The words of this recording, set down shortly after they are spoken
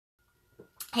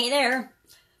Hey there.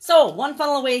 So, One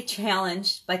Funnel Away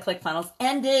Challenge by ClickFunnels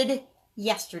ended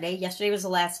yesterday. Yesterday was the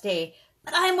last day.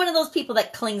 But I'm one of those people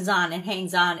that clings on and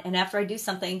hangs on. And after I do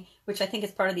something, which I think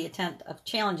is part of the intent of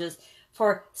challenges,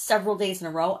 for several days in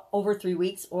a row, over 3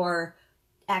 weeks, or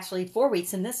actually 4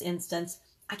 weeks in this instance,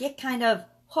 I get kind of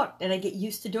hooked and I get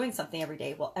used to doing something every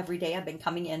day. Well, every day I've been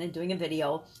coming in and doing a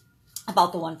video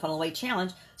about the One Funnel Away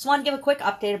Challenge. So I want to give a quick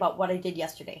update about what I did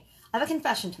yesterday. I have a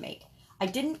confession to make. I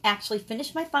didn't actually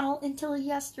finish my funnel until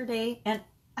yesterday, and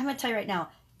I'm going to tell you right now,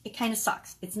 it kind of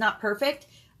sucks. It's not perfect,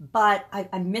 but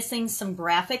I'm missing some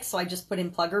graphics, so I just put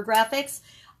in plugger graphics.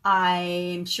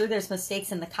 I'm sure there's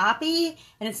mistakes in the copy,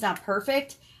 and it's not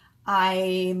perfect.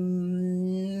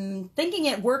 I'm thinking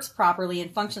it works properly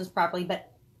and functions properly,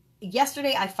 but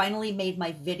yesterday I finally made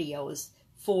my videos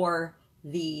for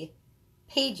the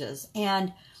pages,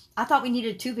 and I thought we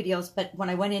needed 2 videos, but when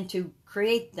I went in to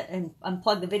create and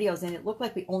unplug the videos, and it looked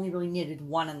like we only really needed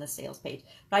 1 on the sales page.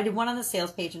 But I did 1 on the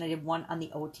sales page and I did 1 on the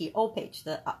OTO page,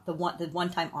 the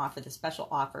one-time offer, the special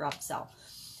offer upsell.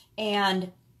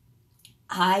 And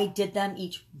I did them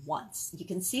each once. You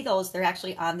can see those. They're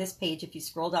actually on this page. If you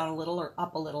scroll down a little or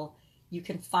up a little, you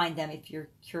can find them if you're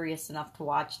curious enough to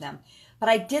watch them. But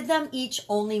I did them each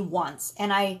only once,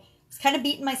 and I was kind of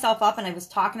beating myself up, and I was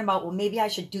talking about, well, maybe I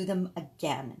should do them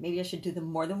again. Maybe I should do them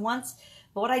more than once.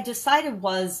 But what I decided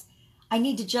was I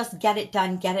need to just get it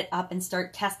done, get it up, and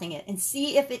start testing it and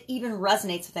see if it even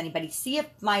resonates with anybody. See if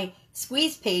my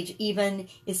squeeze page even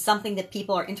is something that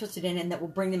people are interested in and that will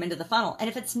bring them into the funnel. And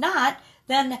if it's not,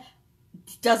 then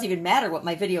it doesn't even matter what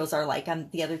my videos are like on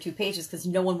the other 2 pages, because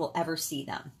no one will ever see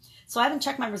them. So I haven't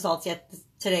checked my results yet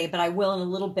today, but I will in a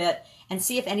little bit and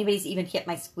see if anybody's even hit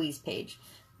my squeeze page.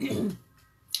 And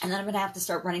then I'm going to have to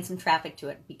start running some traffic to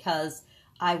it because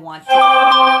I want to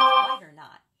right or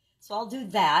not. So I'll do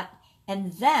that,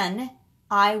 and then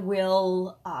I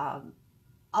will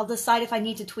I'll decide if I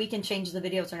need to tweak and change the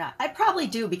videos or not. I probably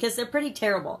do, because they're pretty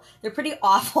terrible. They're pretty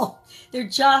awful. They're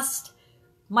just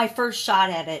my first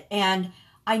shot at it, and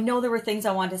I know there were things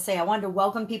I wanted to say. I wanted to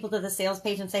welcome people to the sales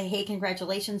page and say, hey,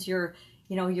 congratulations, your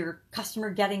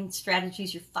customer getting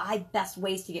strategies, your 5 best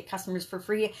ways to get customers for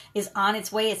free is on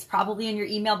its way. It's probably in your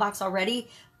email box already.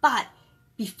 But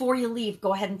before you leave,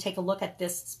 go ahead and take a look at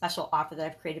this special offer that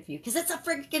I've created for you, because it's a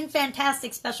freaking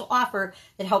fantastic special offer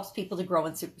that helps people to grow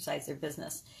and supersize their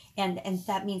business. And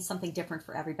that means something different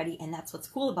for everybody. And that's what's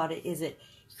cool about it, is it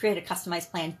create a customized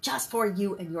plan just for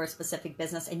you and your specific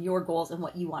business and your goals and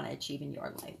what you want to achieve in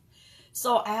your life.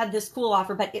 So I had this cool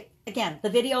offer, but again, the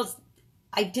videos,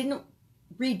 I didn't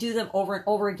redo them over and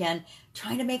over again,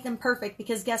 trying to make them perfect,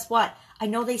 because guess what? I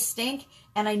know they stink,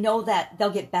 and I know that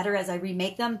they'll get better as I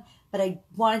remake them, but I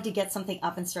wanted to get something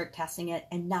up and start testing it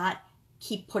and not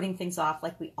keep putting things off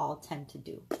like we all tend to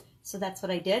do. So that's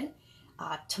what I did.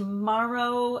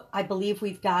 Tomorrow, I believe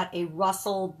we've got a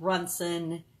Russell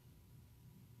Brunson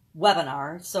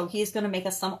webinar. So he's going to make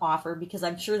us some offer, because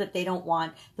I'm sure that they don't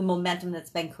want the momentum that's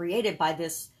been created by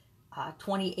this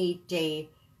 28-day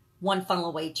One Funnel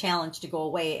Away challenge to go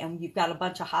away. And you've got a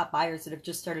bunch of hot buyers that have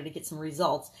just started to get some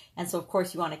results. And so, of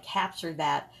course, you want to capture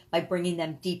that by bringing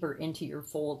them deeper into your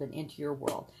fold and into your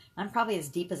world. I'm probably as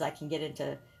deep as I can get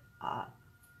into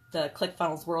the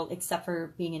ClickFunnels world, except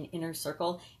for being an inner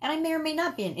circle. And I may or may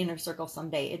not be an inner circle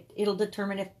someday. It'll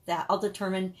determine if that, I'll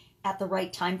determine at the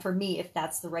right time for me if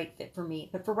that's the right fit for me.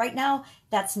 But for right now,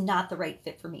 that's not the right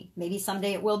fit for me. Maybe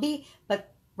someday it will be,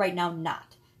 but right now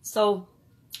not. So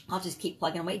I'll just keep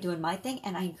plugging away, doing my thing,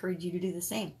 and I encourage you to do the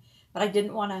same. But I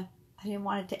didn't want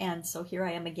it to end, so here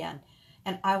I am again.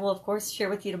 And I will, of course, share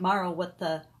with you tomorrow what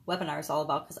the webinar is all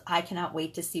about, because I cannot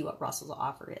wait to see what Russell's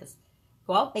offer is.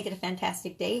 Go out, make it a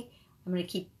fantastic day. I'm going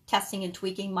to keep testing and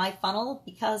tweaking my funnel,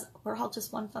 because we're all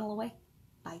just one funnel away.